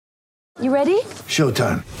You ready?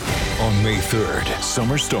 Showtime. On May 3rd,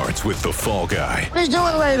 summer starts with The Fall Guy. Let's do it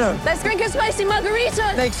later. Let's drink a spicy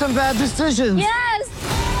margarita. Make some bad decisions. Yes!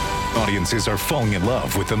 Audiences are falling in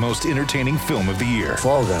love with the most entertaining film of the year.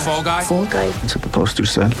 Fall Guy. Fall Guy? Fall Guy. That's what the poster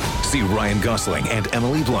said. See Ryan Gosling and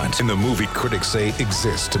Emily Blunt in the movie critics say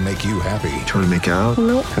exists to make you happy. Trying to make it out?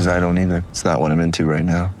 Nope. Because I don't either. It's not what I'm into right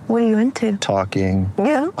now. What are you into? Talking.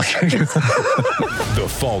 Yeah. The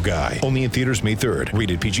Fall Guy. Only in theaters May 3rd.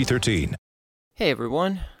 Rated PG-13. Hey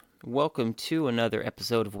everyone, welcome to another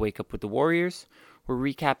episode of Wake Up with the Warriors. We're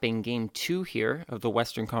recapping Game 2 here of the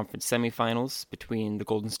Western Conference semifinals between the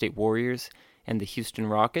Golden State Warriors and the Houston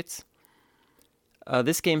Rockets.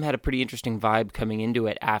 This game had a pretty interesting vibe coming into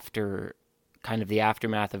it after kind of the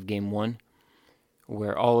aftermath of Game 1,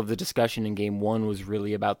 where all of the discussion in Game 1 was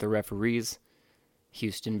really about the referees.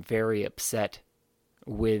 Houston very upset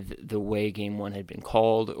with the way Game 1 had been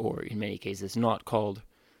called, or in many cases not called.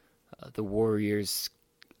 The Warriors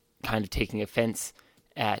kind of taking offense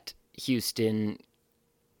at Houston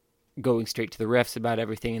going straight to the refs about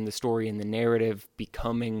everything in the story, and the narrative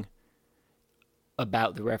becoming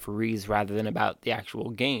about the referees rather than about the actual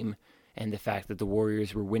game and the fact that the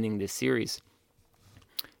Warriors were winning this series.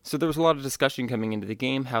 So there was a lot of discussion coming into the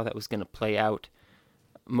game, how that was going to play out.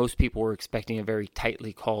 Most people were expecting a very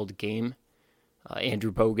tightly called game.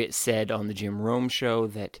 Andrew Bogut said on the Jim Rome show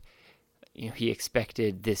that he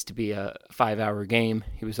expected this to be a 5-hour game.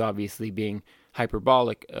 He was obviously being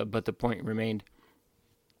hyperbolic, but the point remained.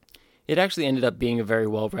 It actually ended up being a very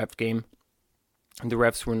well-reffed game. The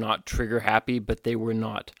refs were not trigger happy, but they were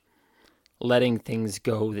not letting things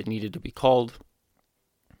go that needed to be called.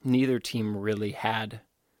 Neither team really had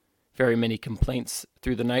very many complaints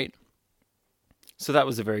through the night, so that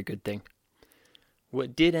was a very good thing.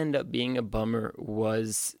 What did end up being a bummer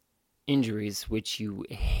was injuries, which you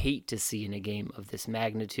hate to see in a game of this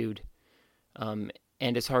magnitude, and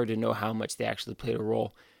it's hard to know how much they actually played a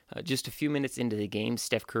role. Just a few minutes into the game,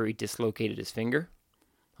 Steph Curry dislocated his finger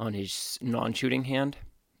on his non-shooting hand.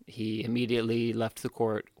 He immediately left the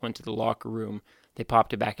court, went to the locker room. They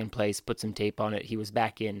popped it back in place, put some tape on it. He was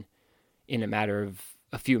back in a matter of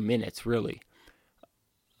a few minutes, really.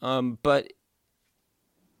 But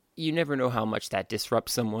you never know how much that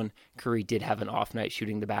disrupts someone. Curry did have an off night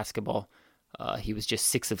shooting the basketball. He was just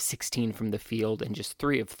 6 of 16 from the field and just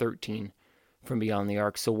 3 of 13 from beyond the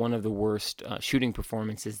arc. So one of the worst shooting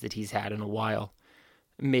performances that he's had in a while.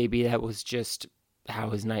 Maybe that was just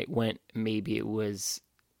how his night went. Maybe it was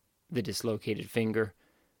the dislocated finger,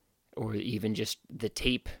 or even just the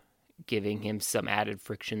tape giving him some added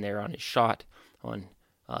friction there on his shot, on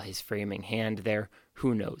his framing hand there.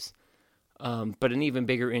 Who knows? But an even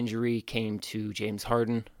bigger injury came to James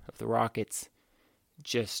Harden of the Rockets.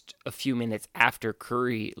 Just a few minutes after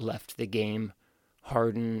Curry left the game,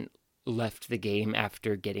 Harden left the game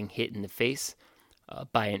after getting hit in the face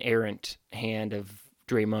by an errant hand of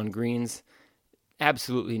Draymond Green's.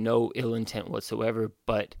 Absolutely no ill intent whatsoever,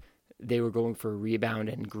 but they were going for a rebound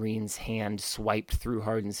and Green's hand swiped through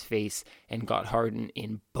Harden's face and got Harden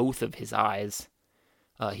in both of his eyes.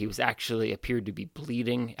 He was actually appeared to be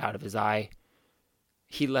bleeding out of his eye.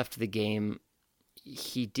 He left the game.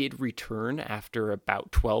 He did return after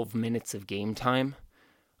about 12 minutes of game time,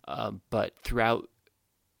 but throughout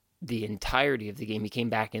the entirety of the game, he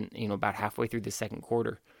came back in, about halfway through the second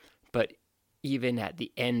quarter. But even at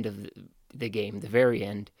the end of the game, the very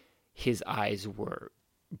end, his eyes were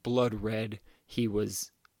blood red. He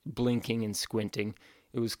was blinking and squinting.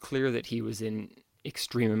 It was clear that he was in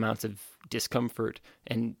extreme amounts of discomfort.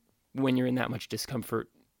 And when you're in that much discomfort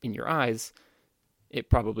in your eyes, it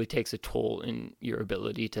probably takes a toll in your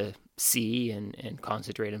ability to see and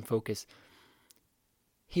concentrate and focus.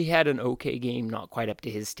 He had an okay game, not quite up to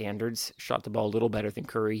his standards. Shot the ball a little better than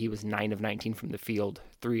Curry. He was 9 of 19 from the field,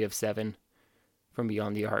 3 of 7 from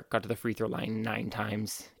beyond the arc. Got to the free throw line 9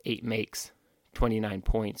 times, 8 makes, 29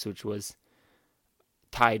 points, which was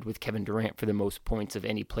tied with Kevin Durant for the most points of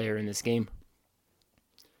any player in this game.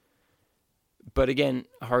 But again,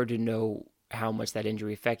 hard to know how much that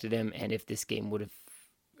injury affected him and if this game would have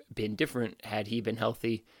been different had he been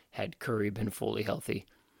healthy, had Curry been fully healthy.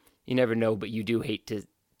 You never know, but you do hate to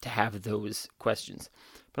have those questions.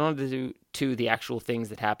 But on to the actual things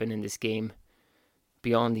that happened in this game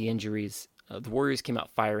beyond the injuries. The Warriors came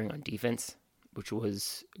out firing on defense, which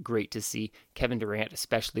was great to see. Kevin Durant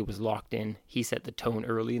especially was locked in. He set the tone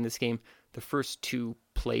early in this game. The first 2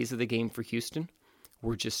 plays of the game for Houston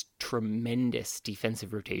were just tremendous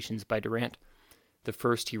defensive rotations by Durant. The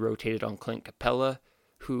first, he rotated on Clint Capella,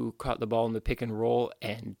 who caught the ball in the pick and roll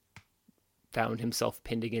and found himself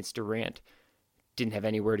pinned against Durant. Didn't have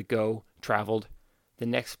anywhere to go, traveled. The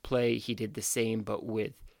next play, he did the same, but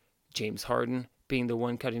with James Harden being the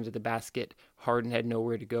one cutting to the basket. Harden had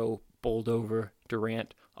nowhere to go, bowled over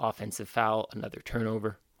Durant, offensive foul, another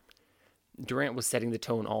turnover. Durant was setting the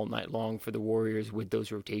tone all night long for the Warriors with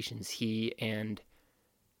those rotations. He and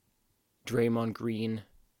Draymond Green,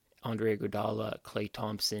 Andre Iguodala, Klay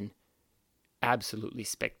Thompson, absolutely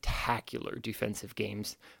spectacular defensive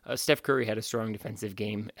games. Steph Curry had a strong defensive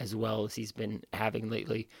game as well as he's been having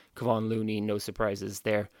lately. Kevon Looney, no surprises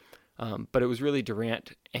there. But it was really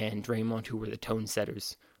Durant and Draymond who were the tone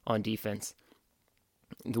setters on defense.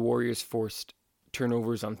 The Warriors forced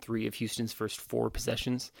turnovers on 3 of Houston's first 4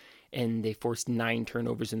 possessions, and they forced 9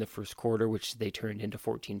 turnovers in the first quarter, which they turned into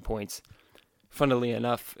 14 points. Funnily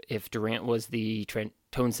enough, if Durant was the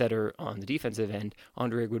tone setter on the defensive end,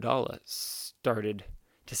 Andre Iguodala started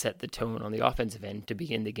to set the tone on the offensive end to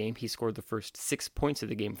begin the game. He scored the first 6 points of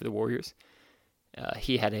the game for the Warriors.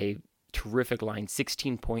 He had a terrific line,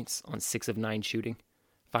 16 points on 6 of 9 shooting,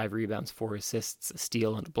 5 rebounds, 4 assists, a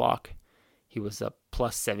steal, and a block. He was up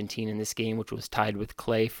plus 17 in this game, which was tied with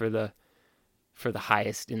Klay for the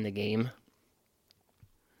highest in the game.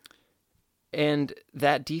 And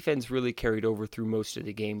that defense really carried over through most of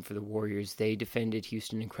the game for the Warriors. They defended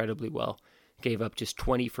Houston incredibly well, gave up just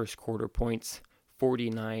 20 first quarter points,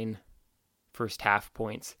 49 first half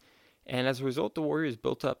points. And as a result, the Warriors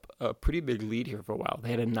built up a pretty big lead here for a while.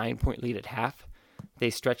 They had a 9-point lead at half. They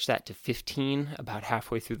stretched that to 15 about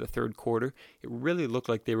halfway through the third quarter. It really looked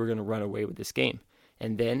like they were going to run away with this game.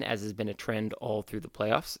 And then, as has been a trend all through the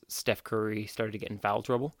playoffs, Steph Curry started to get in foul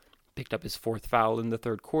trouble, picked up his 4th foul in the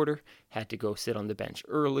third quarter, had to go sit on the bench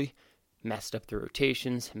early, messed up the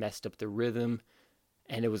rotations, messed up the rhythm,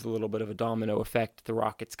 and it was a little bit of a domino effect. The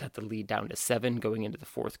Rockets cut the lead down to 7 going into the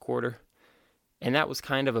fourth quarter. And that was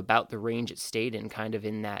kind of about the range it stayed in, kind of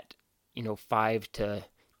in that, 5 to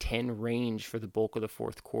 10 range for the bulk of the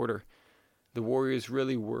fourth quarter. The Warriors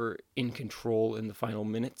really were in control in the final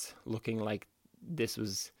minutes, looking like this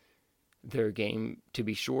was their game to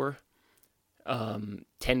be sure.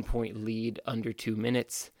 10-point lead under 2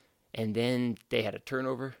 minutes, and then they had a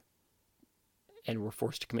turnover and were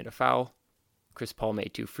forced to commit a foul. Chris Paul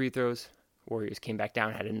made 2 free throws. Warriors came back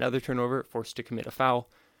down, had another turnover, forced to commit a foul.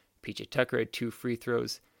 PJ Tucker had 2 free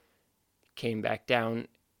throws, came back down,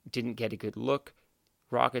 didn't get a good look.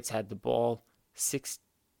 Rockets had the ball,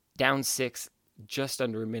 down 6, just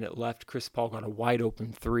under a minute left. Chris Paul got a wide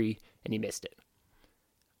open 3, and he missed it.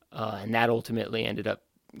 And that ultimately ended up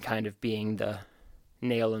kind of being the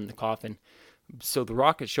nail in the coffin. So the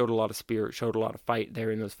Rockets showed a lot of spirit, showed a lot of fight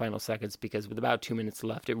there in those final seconds, because with about 2 minutes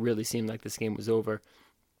left, it really seemed like this game was over.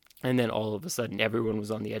 And then all of a sudden, everyone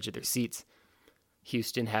was on the edge of their seats.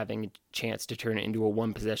 Houston having a chance to turn it into a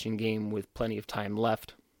 1-possession game with plenty of time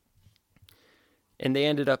left. And they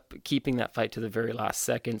ended up keeping that fight to the very last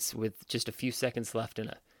seconds with just a few seconds left and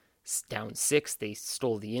a down 6. They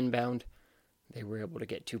stole the inbound. They were able to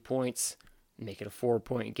get 2 points, make it a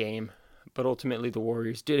 4-point game. But ultimately, the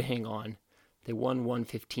Warriors did hang on. They won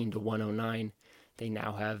 115-109. They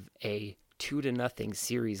now have a 2-0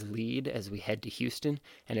 series lead as we head to Houston.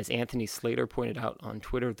 And as Anthony Slater pointed out on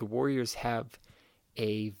Twitter, the Warriors have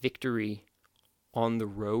a victory on the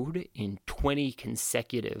road in 20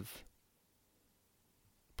 consecutive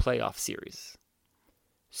playoff series.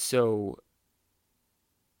 So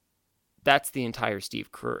that's the entire Steve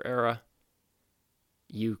Kerr era.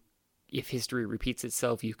 If history repeats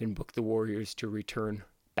itself, you can book the Warriors to return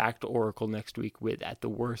back to Oracle next week with, at the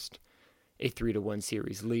worst, a 3-1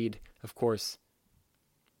 series lead. Of course,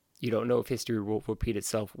 you don't know if history will repeat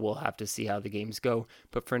itself. We'll have to see how the games go.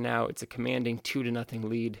 But for now, it's a commanding 2-0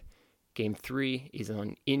 lead. Game 3 is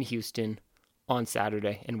in Houston on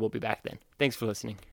Saturday, and we'll be back then. Thanks for listening.